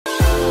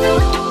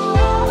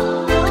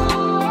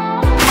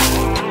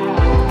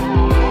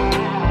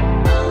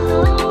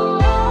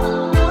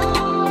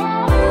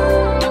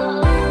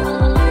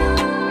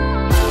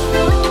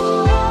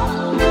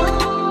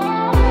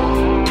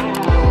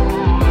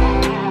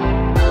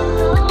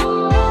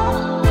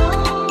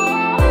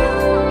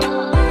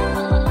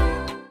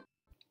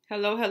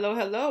Hello, hello,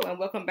 hello, and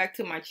welcome back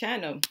to my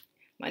channel.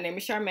 My name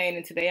is Charmaine,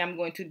 and today I'm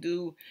going to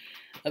do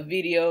a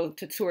video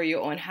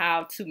tutorial on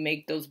how to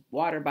make those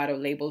water bottle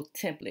label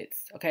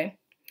templates, okay?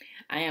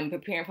 I am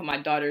preparing for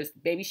my daughter's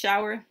baby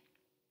shower,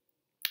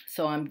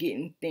 so I'm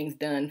getting things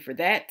done for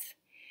that,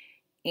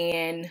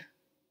 and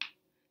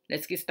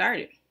let's get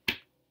started.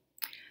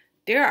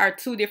 There are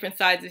two different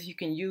sizes you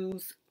can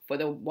use for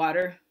the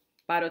water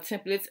bottle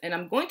templates, and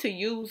I'm going to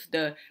use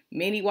the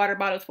mini water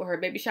bottles for her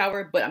baby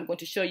shower, but I'm going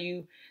to show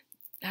you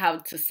how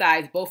to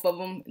size both of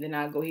them, and then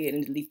I'll go ahead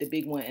and delete the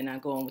big one and I'll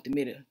go on with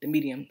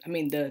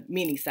the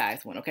mini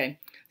size one, okay?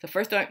 So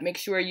first, make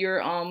sure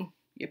your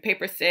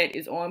paper set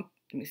is on.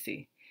 Let me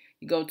see.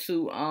 You go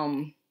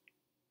to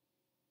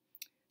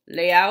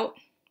layout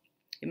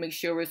and make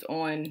sure it's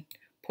on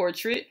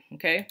portrait,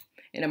 okay?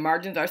 And the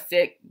margins are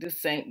set the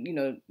same, you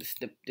know,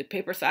 the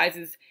paper size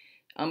is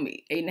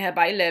 8.5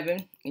 by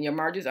 11, and your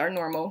margins are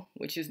normal,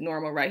 which is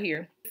normal right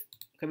here.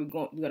 Okay, we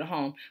go to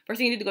home. First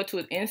thing you need to go to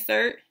is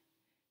insert,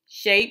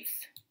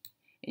 shapes,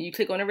 and you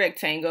click on the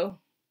rectangle.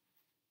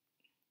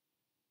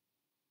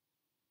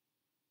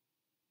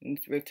 And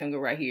it's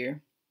rectangle right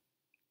here,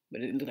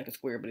 but it looks like a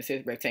square, but it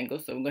says rectangle.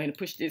 So I'm going to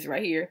push this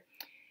right here,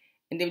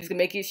 and then we're just gonna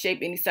make it shape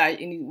any size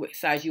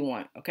you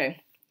want,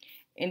 okay?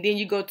 And then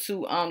you go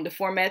to the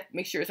format.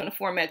 Make sure it's on the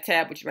format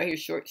tab, which is right here,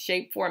 short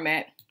shape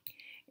format.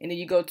 And then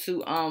you go to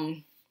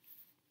the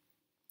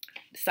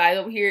size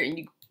over here, and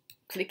you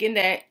click in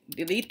that,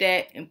 delete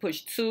that, and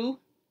push 2.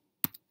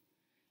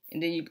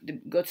 And then you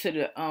go to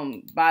the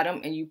bottom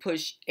and you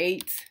push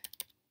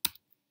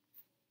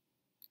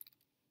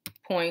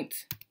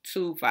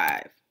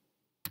 8.25.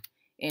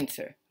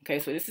 Enter. Okay,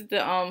 so this is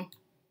the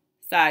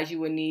size you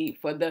would need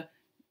for the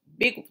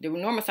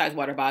normal size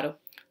water bottle.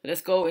 So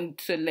let's go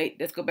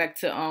back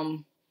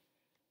to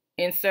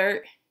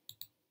insert,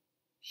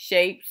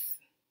 shapes,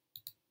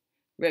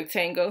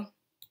 rectangle,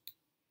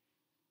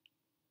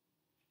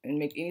 and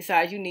make any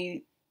size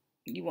you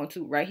want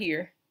to right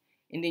here.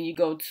 And then you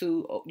go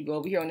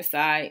over here on the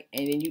side,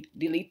 and then you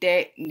delete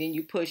that, and then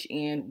you push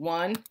in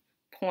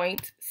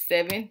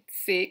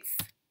 1.76.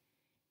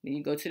 Then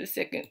you go to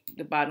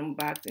the bottom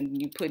box,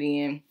 and you put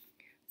in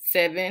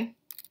 7.6.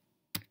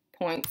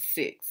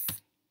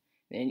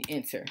 Then you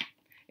enter.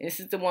 And this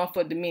is the one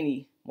for the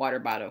mini water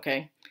bottle,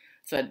 okay?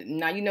 So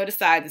now you know the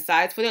size. The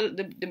size for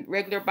the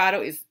regular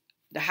bottle is,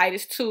 the height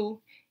is 2,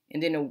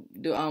 and then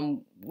the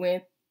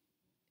width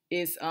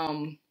is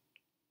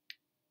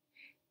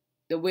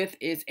the width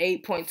is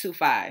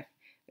 8.25,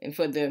 and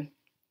for the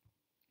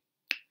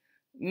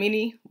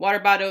mini water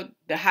bottle,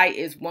 the height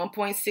is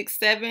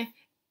 1.67,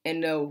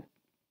 and the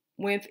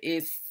width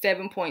is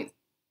 7.6.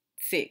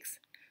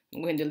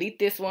 I'm going to delete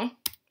this one,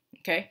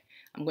 okay?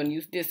 I'm going to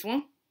use this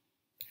one.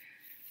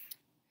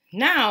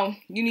 Now,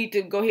 you need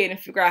to go ahead and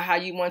figure out how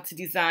you want to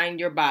design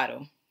your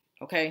bottle,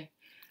 okay?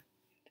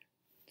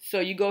 So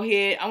you go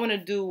ahead, I want to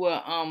do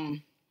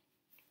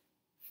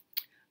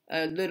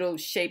a little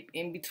shape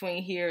in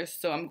between here,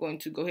 so I'm going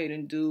to go ahead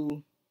and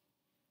do,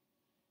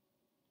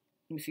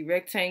 let me see,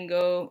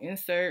 rectangle,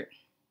 insert,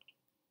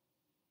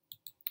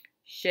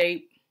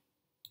 shape.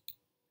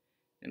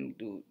 Let me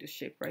do this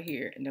shape right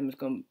here, and I'm just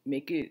going to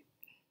make it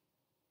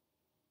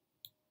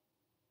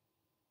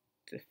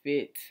to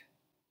fit.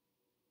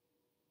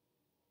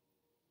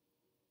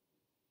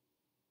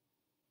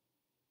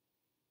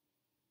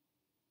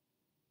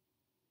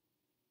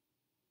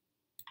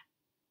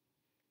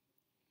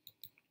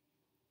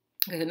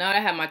 Okay, so now I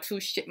have my two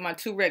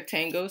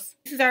rectangles.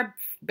 This is our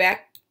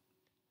back,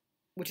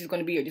 which is going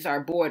to be just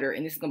our border,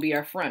 and this is going to be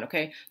our front,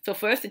 okay? So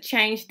for us to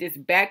change this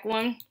back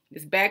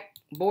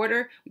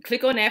border, we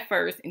click on that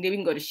first, and then we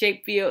can go to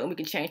shape field, and we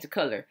can change the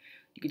color.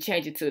 You can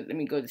change it to, let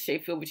me go to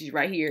shape field, which is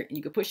right here, and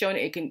you can push on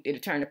it,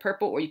 it'll turn to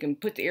purple, or you can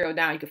put the arrow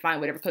down, you can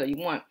find whatever color you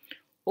want.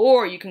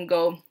 Or you can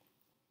go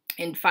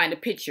and find a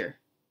picture,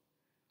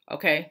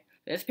 okay?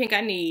 That's pink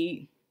I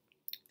need.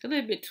 It's a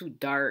little bit too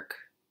dark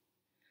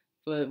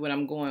for what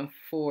I'm going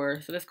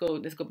for. So let's go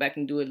back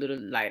and do it a little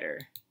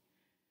lighter.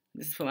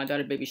 This is for my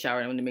daughter's baby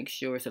shower. I want to make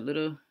sure it's a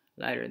little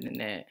lighter than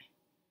that.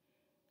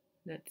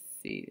 Let's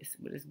see this,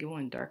 but it's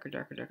going darker,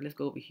 darker, darker. Let's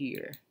go over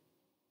here.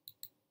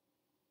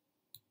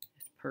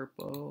 It's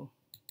purple.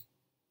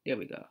 There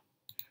we go.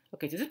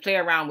 Okay, so just play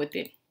around with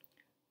it.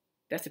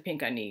 That's the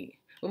pink I need.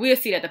 But we'll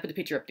see that. I put the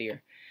picture up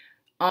there.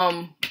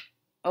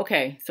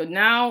 Okay, so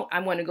now I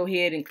want to go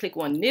ahead and click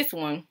on this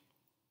one,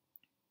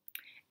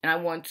 and I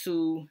want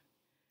to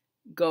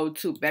go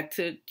back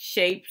to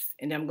shapes,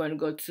 and I'm going to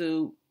go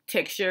to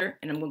texture,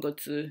 and I'm going to go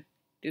to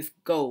this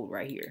gold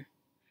right here.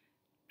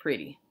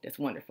 Pretty. That's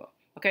wonderful.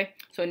 Okay,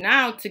 so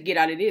now to get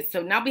out of this,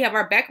 so now we have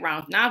our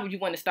backgrounds. Now if you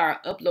want to start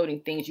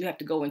uploading things, you have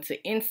to go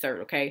into insert,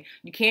 okay?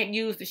 You can't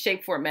use the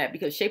shape format,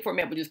 because shape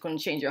format will just going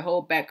to change your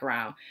whole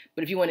background.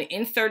 But if you want to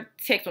insert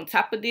text on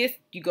top of this,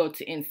 you go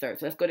to insert.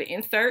 So let's go to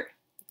insert,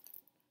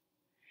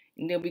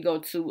 and then we go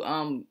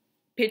to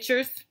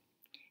pictures,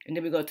 and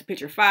then we go to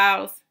picture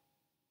files.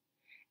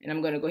 And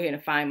I'm going to go ahead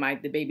and find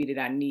the baby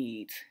that I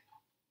need.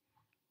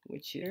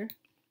 Which here,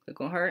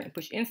 click on her and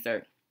push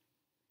insert.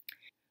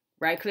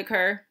 Right click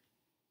her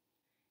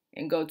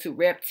and go to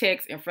rep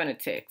text in front of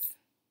text.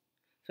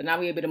 So now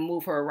we're able to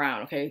move her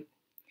around, okay?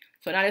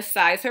 So now let's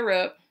size her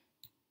up.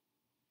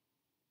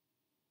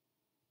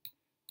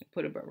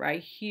 Put it right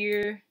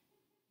here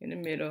in the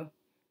middle.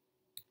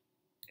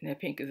 And that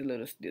pink is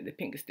the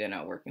pink is still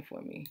not working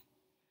for me.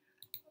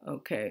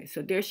 Okay,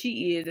 so there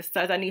she is, the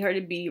size I need her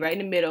to be, right in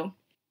the middle.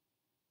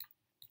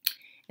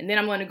 And then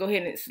I'm going to go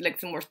ahead and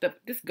select some more stuff.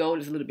 This gold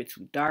is a little bit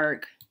too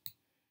dark.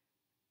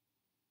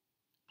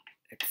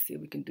 Let's see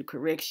if we can do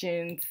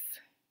corrections.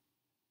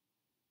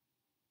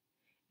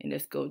 And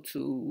let's go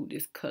to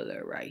this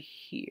color right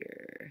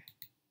here.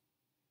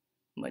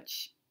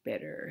 Much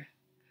better.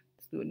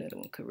 Let's do another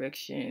one,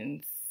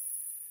 corrections.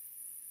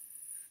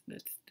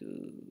 Let's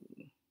do,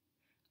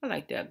 I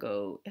like that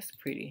gold. That's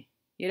pretty.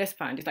 Yeah, that's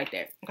fine, just like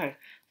that. Okay,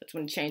 so just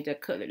want to change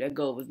that color. That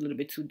gold was a little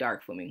bit too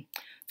dark for me.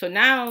 So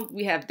now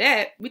we have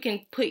that. We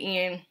can put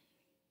in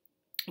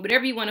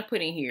whatever you want to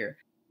put in here.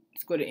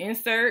 Let's go to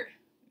insert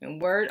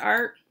and word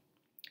art.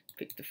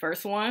 Pick the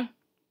first one.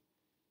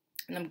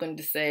 And I'm going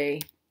to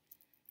say,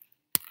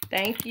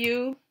 thank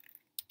you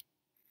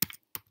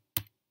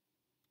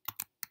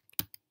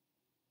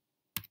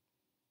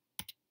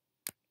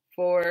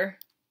for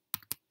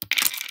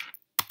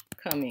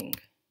coming.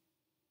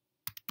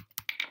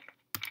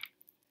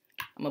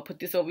 I'm going to put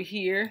this over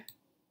here.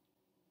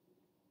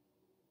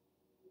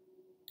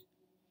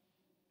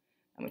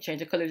 I'm going to change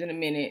the colors in a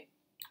minute.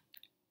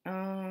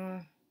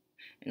 And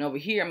over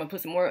here, I'm going to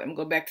put some more. I'm going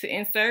to go back to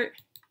insert.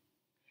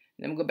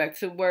 And I'm going to go back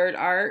to word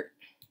art.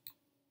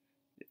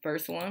 The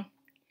first one.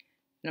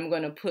 And I'm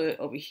going to put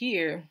over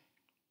here.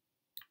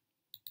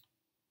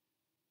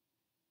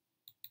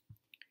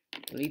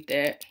 Delete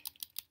that.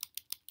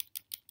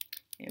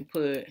 And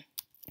put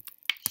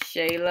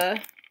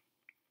Shayla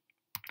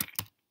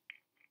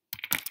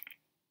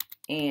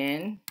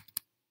and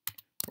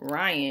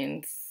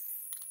Ryan's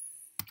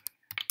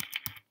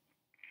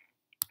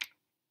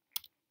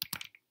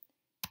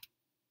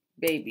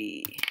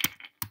baby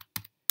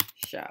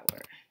shower.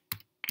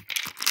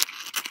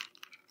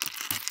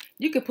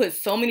 You can put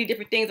so many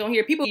different things on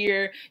here. People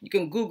here, you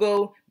can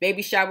Google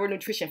baby shower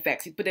nutrition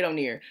facts. You put that on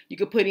there. You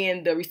can put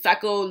in the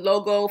recycle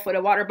logo for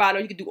the water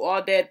bottle. You can do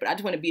all that, but I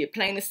just want to be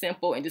plain and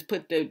simple and just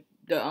put the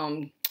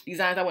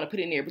designs I want to put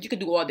in there. But you can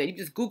do all that. You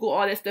just Google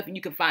all that stuff and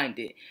you can find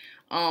it.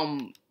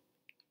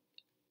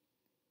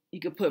 You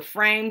could put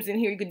frames in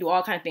here. You can do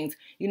all kinds of things.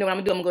 You know what I'm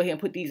gonna do? I'm gonna go ahead and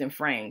put these in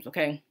frames,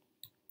 okay?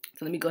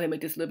 So let me go ahead and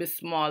make this a little bit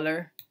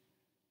smaller.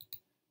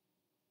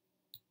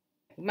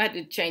 We might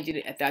have to change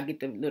it after I get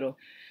the little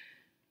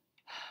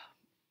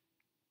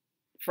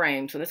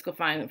frame. So let's go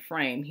find a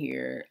frame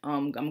here.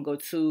 I'm gonna go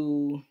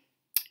to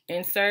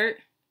insert,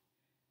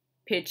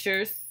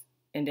 pictures,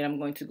 and then I'm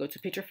going to go to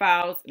picture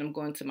files, and I'm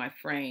going to my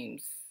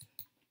frames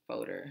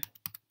folder.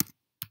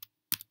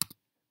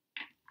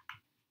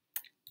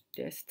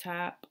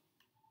 Desktop.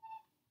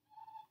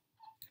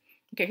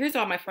 Okay, here's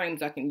all my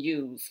frames I can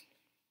use.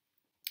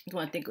 I just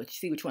want to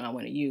see which one I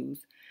want to use.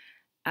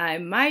 I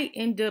might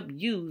end up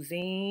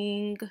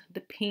using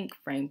the pink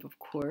frame, of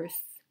course.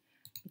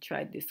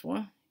 Try this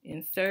one.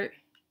 Insert.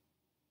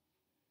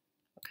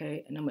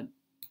 Okay, and I'm gonna.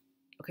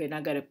 Okay, now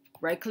I gotta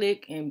right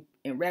click and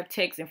wrap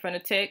text in front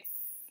of text.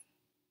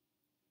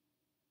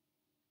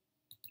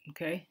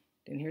 Okay,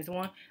 then here's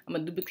one. I'm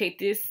gonna duplicate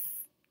this.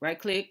 Right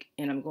click,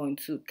 and I'm going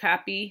to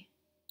copy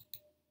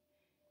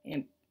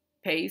and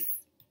paste.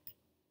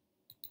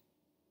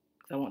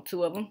 I want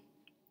two of them.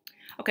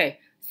 Okay,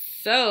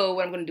 so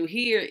what I'm going to do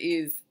here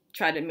is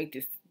try to make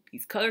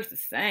these colors the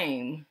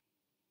same.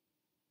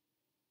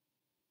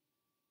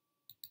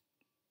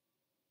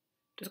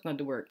 Just going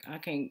to work.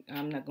 I'm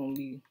not going to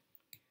be,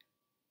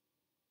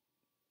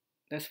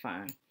 that's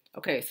fine.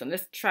 Okay, so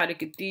let's try to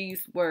get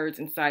these words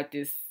inside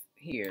this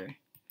here.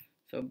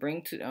 So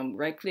bring to,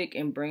 right click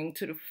and bring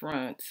to the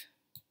front.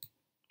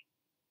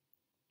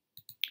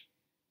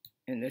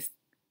 And let's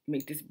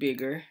make this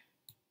bigger.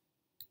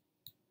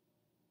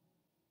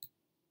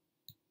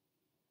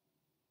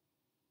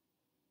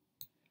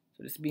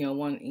 So this be on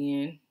one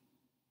end.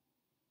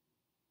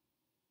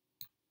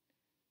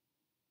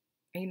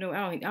 And you know,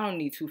 I don't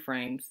need two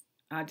frames.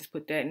 I'll just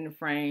put that in the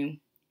frame.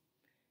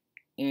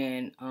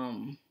 And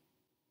I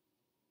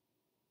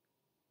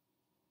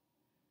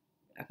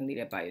can leave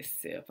that by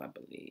itself, I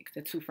believe.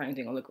 The two frames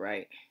ain't gonna look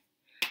right.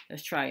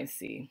 Let's try and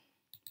see.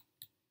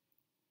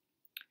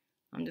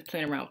 I'm just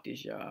playing around with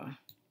this, y'all.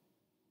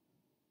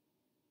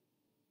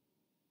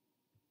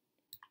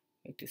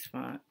 Make this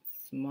font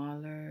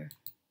smaller.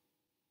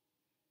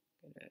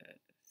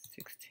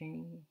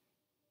 16.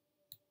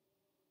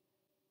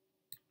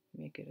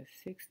 Make it a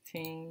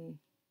 16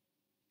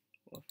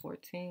 or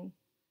 14.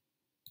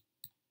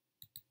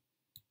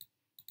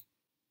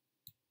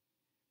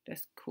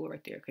 That's cool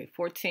right there. Okay,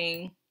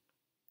 14.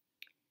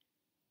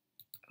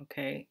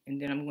 Okay,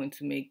 and then I'm going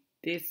to make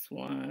this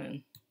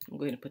one. I'm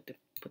going to put the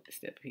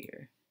step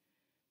here.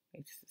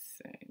 It's the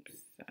same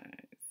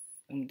size.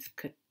 I'm just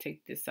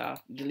take this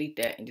off, delete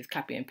that, and just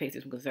copy and paste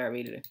this because it's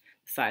already the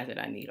size that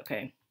I need.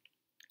 Okay.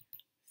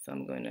 So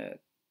I'm going to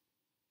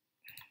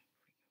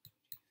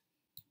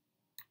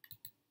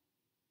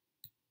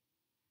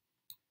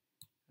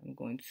I'm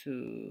going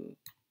to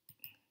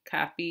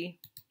copy,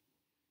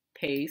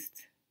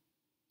 paste.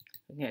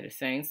 We have the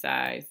same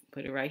size,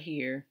 put it right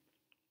here.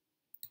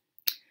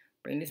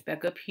 Bring this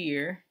back up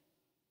here.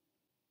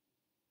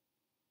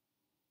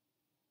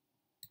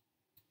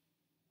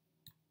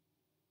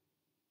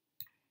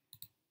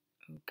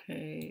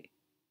 Okay,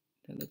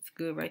 that looks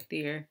good right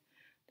there.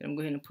 Then I'm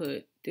going to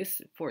put this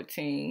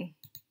 14.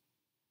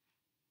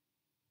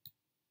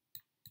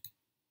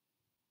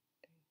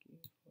 Thank you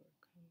for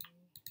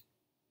coming.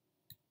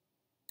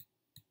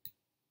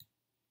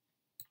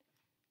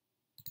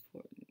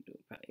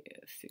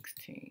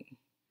 16.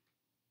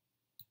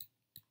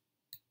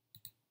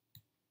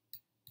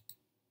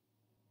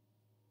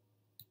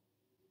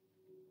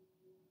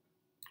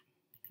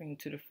 Bring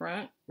to the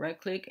front, right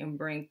click and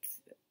bring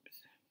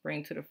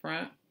to the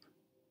front.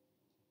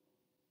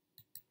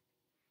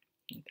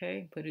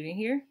 Okay, put it in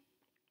here.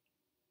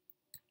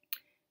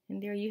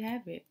 And there you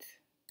have it.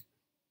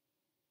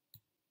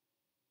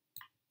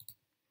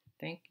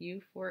 Thank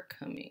you for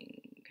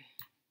coming.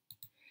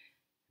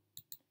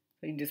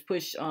 So you just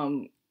push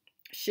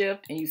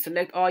shift and you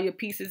select all your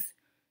pieces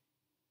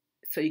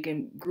so you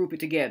can group it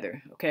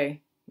together.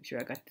 Okay, make sure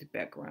I got the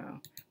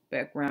background,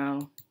 the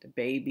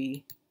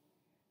baby,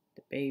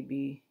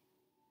 the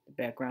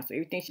background. So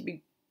everything should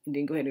be, and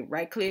then go ahead and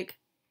right click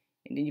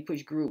and then you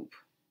push group.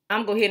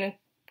 I'm going to go ahead and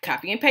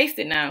copy and paste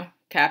it now.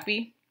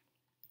 Copy,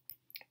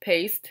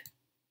 paste,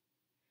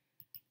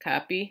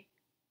 copy,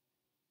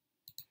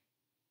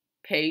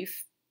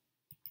 paste.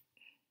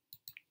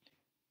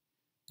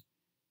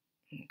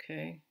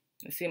 Okay,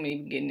 let's see how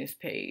many we get in this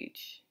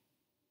page.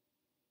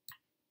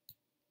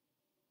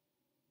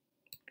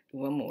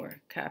 One more,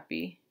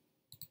 copy,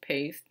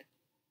 paste,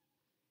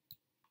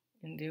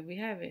 and there we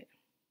have it.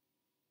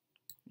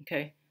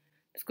 Okay,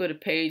 let's go to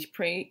page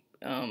preview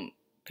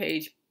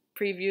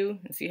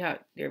and see how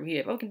there we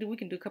have. Oh, we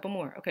can do a couple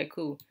more. Okay,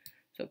 cool.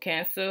 So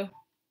cancel.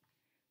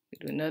 We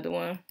do another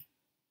one.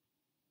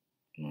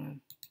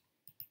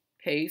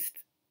 Paste.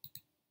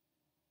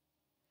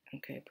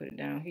 Okay, put it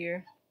down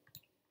here.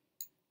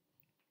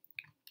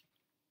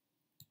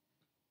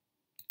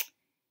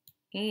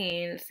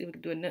 And let's see if we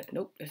can do another.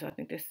 Nope, I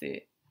think that's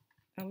it.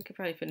 Oh, we could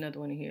probably put another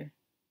one in here.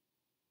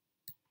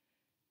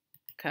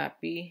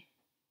 Copy.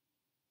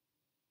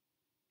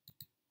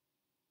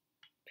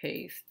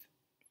 Paste.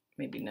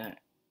 Maybe not.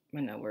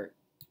 Might not work.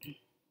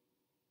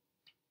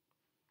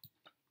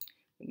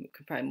 We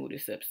could probably move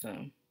this up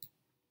some.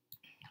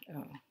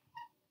 Oh.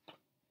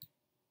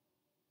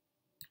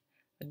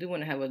 I do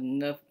want to have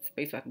enough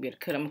space so I can be able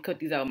to cut. I'm going to cut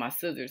these out with my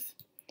scissors.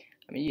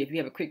 I mean, if you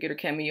have a Cricut or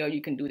Cameo,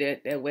 you can do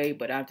that way,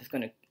 but I'm just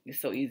going to, it's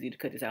so easy to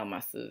cut this out with my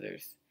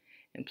scissors.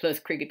 And plus,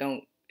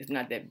 Cricut it's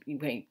not that, you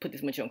can't put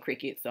this much on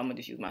Cricut, so I'm going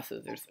to just use my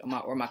scissors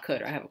or my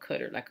cutter. I have a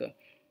cutter, like a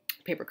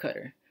paper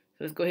cutter.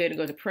 So let's go ahead and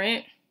go to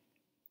print.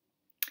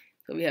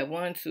 So we have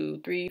 1,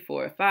 2, 3,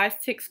 4, 5,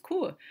 6.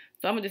 Cool.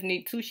 So I'm going to just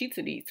need 2 sheets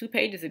of these, 2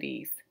 pages of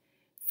these.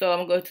 So I'm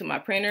going to go to my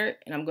printer,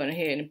 and I'm going to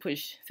go ahead and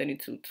push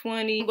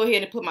 7220. Go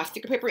ahead and put my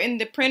sticker paper in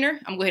the printer.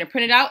 I'm going to go ahead and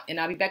print it out, and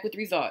I'll be back with the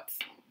results.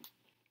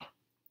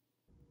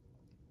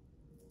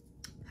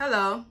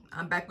 Hello,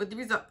 I'm back with the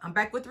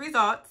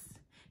results.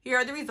 Here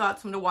are the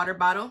results from the water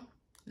bottle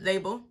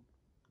label.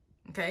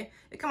 Okay,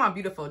 they come out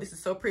beautiful. This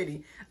is so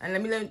pretty. And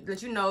let me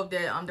let you know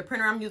that the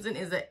printer I'm using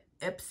is a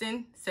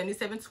Epson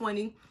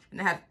 7720,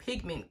 and I have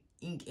pigment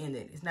ink in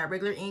it. It's not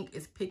regular ink,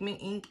 it's pigment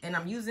ink, and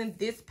I'm using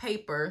this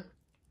paper.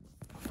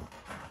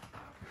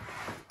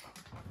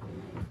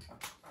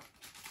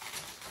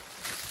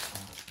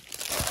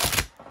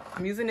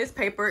 I'm using this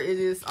paper. It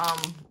is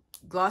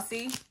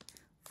glossy,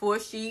 full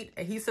sheet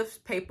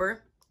adhesive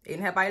paper,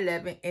 8.5 by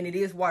 11, and it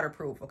is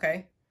waterproof,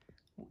 okay?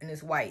 And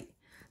it's white.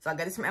 So I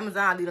got this from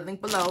Amazon. I'll leave a link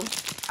below.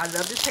 I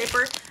love this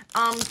paper.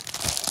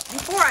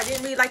 Before I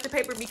didn't really like the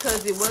paper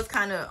because it was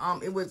kind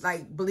of it would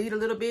like bleed a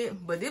little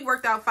bit, but it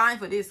worked out fine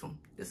for this one.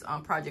 This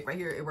project right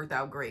here, it worked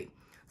out great.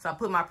 So I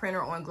put my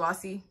printer on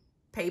glossy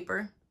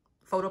paper,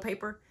 photo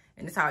paper,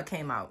 and this is how it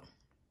came out.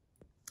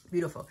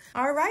 Beautiful.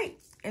 All right,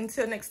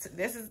 until next,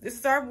 this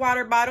is our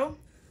water bottle,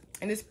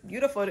 and it's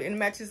beautiful. It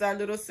matches our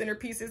little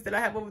centerpieces that I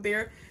have over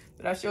there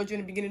that I showed you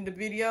in the beginning of the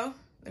video.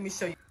 Let me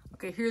show you.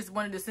 Okay, here's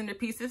one of the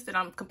centerpieces that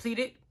I'm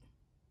completed.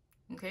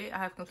 Okay, I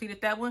have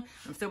completed that one.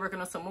 I'm still working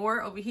on some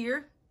more over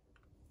here.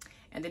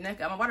 And then I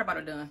got my water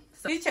bottle done.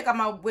 So please check out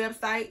my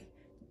website,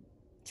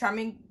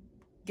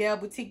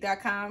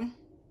 charminggalboutique.com.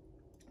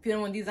 If you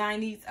don't want to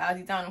design these, I'll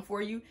design them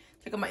for you.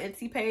 Check out my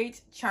Etsy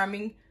page,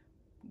 Charming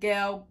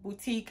Gal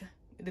Boutique,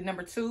 the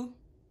number 2.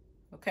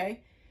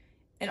 Okay,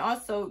 and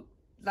also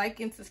like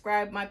and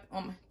subscribe my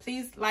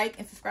please like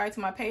and subscribe to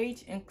my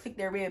page and click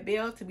that red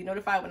bell to be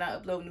notified when I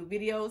upload new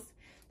videos.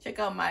 Check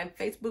out my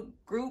Facebook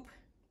group,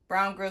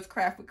 Brown Girls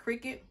Craft with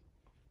Cricut,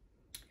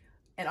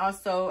 and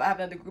also I have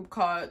another group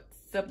called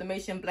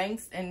Sublimation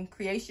Blanks and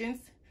Creations.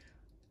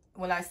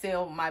 When I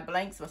sell my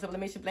blanks, my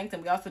sublimation blanks,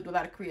 and we also do a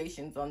lot of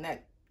creations on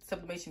that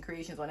sublimation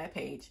creations on that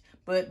page.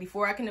 But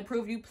before I can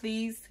approve you,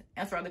 please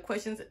answer all the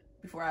questions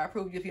before I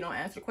approve you. If you don't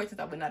answer questions,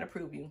 I will not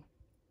approve you.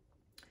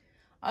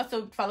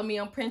 Also, follow me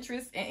on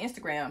Pinterest and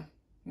Instagram,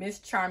 Miss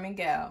Charming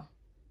Gal.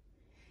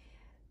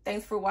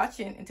 Thanks for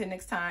watching. Until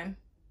next time,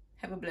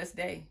 have a blessed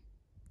day.